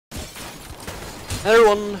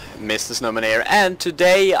Hello everyone, MrSnowman here, and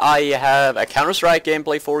today I have a Counter-Strike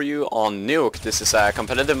gameplay for you on Nuke. This is a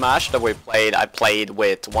competitive match that I played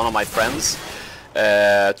with one of my friends.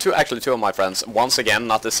 Two of my friends. Once again,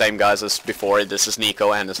 not the same guys as before. This is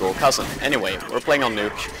Nico and his little cousin. Anyway, we're playing on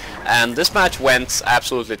Nuke, and this match went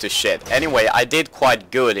absolutely to shit. Anyway, I did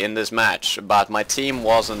quite good in this match, but my team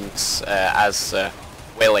wasn't as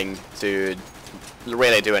willing to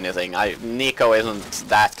really do anything. Nico isn't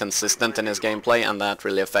that consistent in his gameplay, and that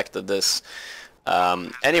really affected this.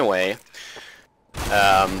 Anyway,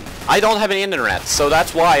 I don't have any internet, so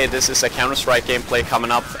that's why this is a Counter-Strike gameplay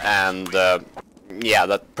coming up, and yeah,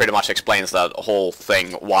 that pretty much explains that whole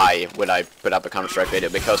thing. Why would I put up a Counter-Strike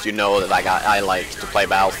video? Because you know that I like to play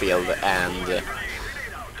Battlefield and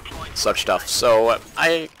such stuff. So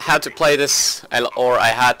I had to play this, or I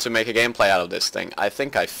had to make a gameplay out of this thing. I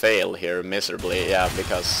think I fail here miserably, yeah,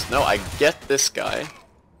 because no, I get this guy,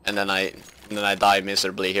 and then I die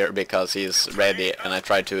miserably here because he's ready, and I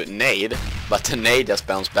tried to nade, but the nade just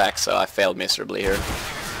bounced back, so I failed miserably here.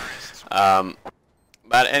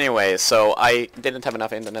 But anyway, so I didn't have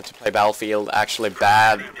enough internet to play Battlefield. Actually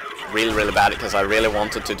bad, really bad, because I really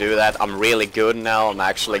wanted to do that. I'm really good now. I'm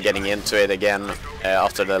actually getting into it again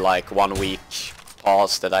after the like 1 week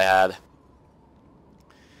pause that I had.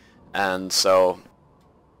 And so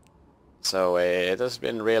it has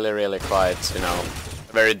been really quite, you know,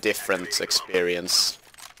 a very different experience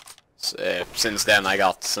since then I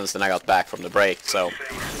got back from the break. So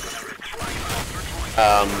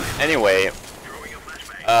anyway,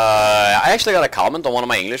 I actually got a comment on one of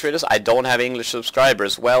my English videos. I don't have English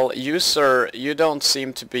subscribers. Well, you sir, you don't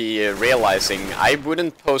seem to be realizing I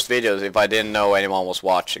wouldn't post videos if I didn't know anyone was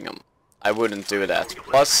watching them. I wouldn't do that.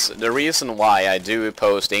 Plus, the reason why I do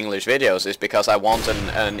post English videos is because I want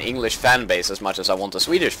an English fan base as much as I want a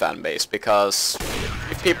Swedish fan base. Because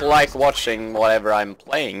if people like watching whatever I'm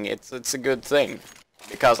playing, it's a good thing.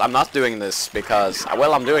 Because I'm not doing this because,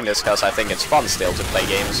 well, I'm doing this because I think it's fun still to play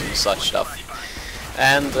games and such stuff.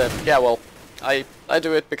 And yeah, well, I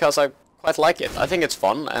do it because I quite like it. I think it's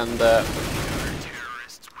fun, and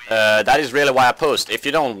that is really why I post. If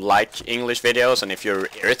you don't like English videos, and if you're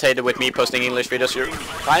irritated with me posting English videos, you're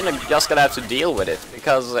kind of just gonna have to deal with it,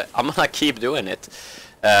 because I'm gonna keep doing it.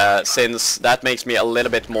 Since that makes me a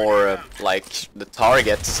little bit more like the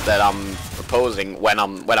targets that I'm proposing when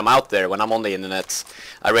I'm out there, when I'm on the internet.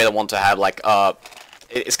 I really want to have like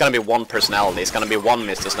it's gonna be one personality. It's gonna be one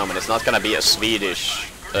MrSnowman. It's not gonna be a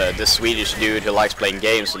Swedish, the Swedish dude who likes playing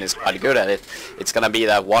games and is quite good at it. It's gonna be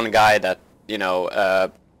that one guy that, you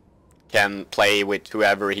know, can play with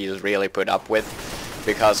whoever he's really put up with.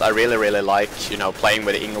 Because I really like, you know, playing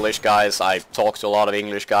with English guys. I talk to a lot of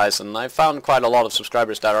English guys, and I found quite a lot of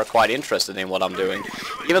subscribers that are quite interested in what I'm doing.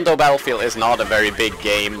 Even though Battlefield is not a very big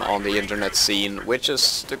game on the internet scene, which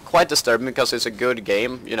is quite disturbing because it's a good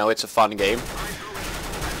game. You know, it's a fun game.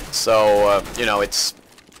 So, you know,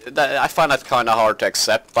 I find that kind of hard to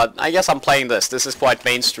accept, but I guess I'm playing this. This is quite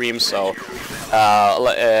mainstream, so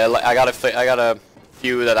I got a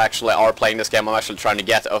few that actually are playing this game. I'm actually trying to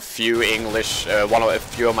get a few a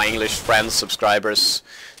few of my English friends, subscribers,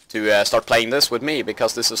 to start playing this with me,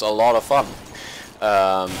 because this is a lot of fun.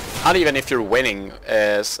 Not even if you're winning,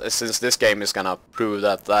 since this game is gonna prove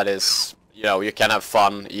that is, you know, you can have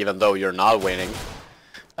fun even though you're not winning.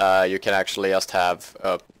 You can actually just have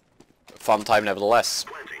a fun time nevertheless.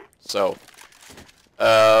 So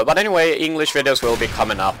but anyway, English videos will be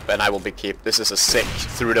coming up, and I will be this is a sick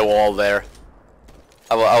through the wall there.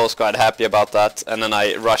 I was quite happy about that, and then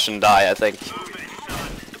I rush and die, I think.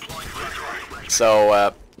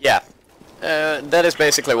 So yeah, that is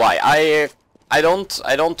basically why I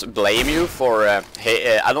don't blame you for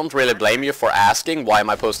I don't really blame you for asking why am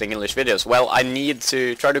I posting English videos. Well, I need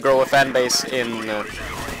to try to grow a fan base in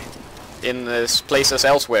places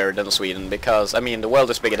elsewhere than Sweden, because I mean the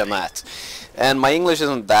world is bigger than that, and my English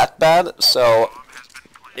isn't that bad, so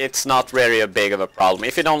it's not really a big of a problem.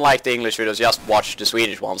 If you don't like the English videos, just watch the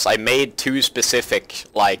Swedish ones. I made 2 specific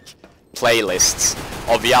like playlists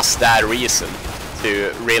of just that reason,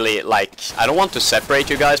 to really like, I don't want to separate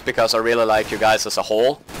you guys because I really like you guys as a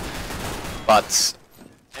whole, but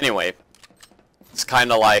anyway, it's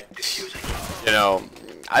kind of like, you know,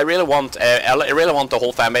 I really want the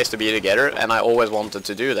whole fanbase to be together, and I always wanted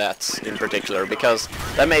to do that in particular, because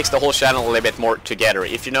that makes the whole channel a little bit more together.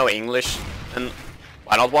 If you know English, then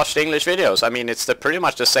why not watch the English videos? I mean, it's pretty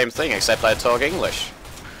much the same thing, except I talk English.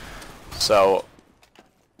 So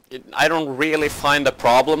I don't really find a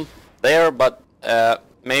problem there, but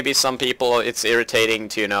maybe some people it's irritating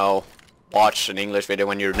to, you know, watch an English video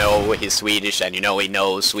when you know he's Swedish and you know he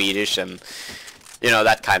knows Swedish, and you know,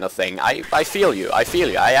 that kind of thing. I feel you.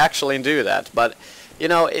 I actually do that. But you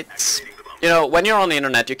know, it's, you know, when you're on the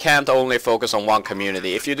internet, you can't only focus on one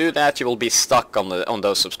community. If you do that, you will be stuck on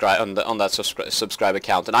that subscriber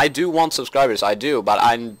count. And I do want subscribers, I do, but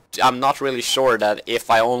I'm not really sure that if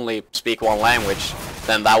I only speak one language,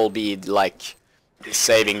 then that will be like the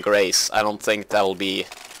saving grace. I don't think that will be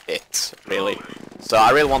it, really. So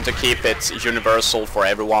I really want to keep it universal for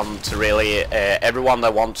everyone to really, everyone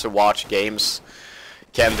that wants to watch games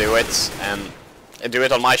can do it, and do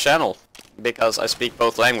it on my channel, because I speak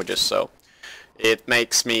both languages. So it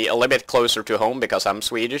makes me a little bit closer to home, because I'm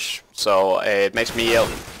Swedish, so it makes it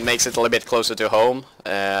a little bit closer to home,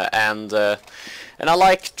 and I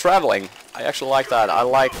like traveling. I actually like that. I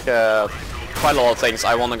like quite a lot of things.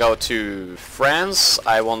 I want to go to France.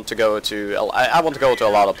 I want to go to a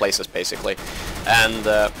lot of places, basically, and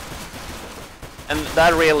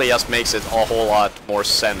that really just makes it a whole lot more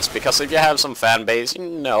sense, because if you have some fan base, you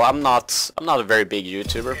know, I'm not a very big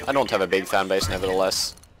YouTuber. I don't have a big fan base,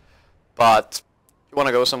 nevertheless. But if you want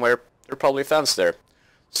to go somewhere, there are probably fans there.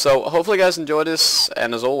 So hopefully you guys enjoy this,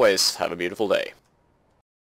 and as always, have a beautiful day.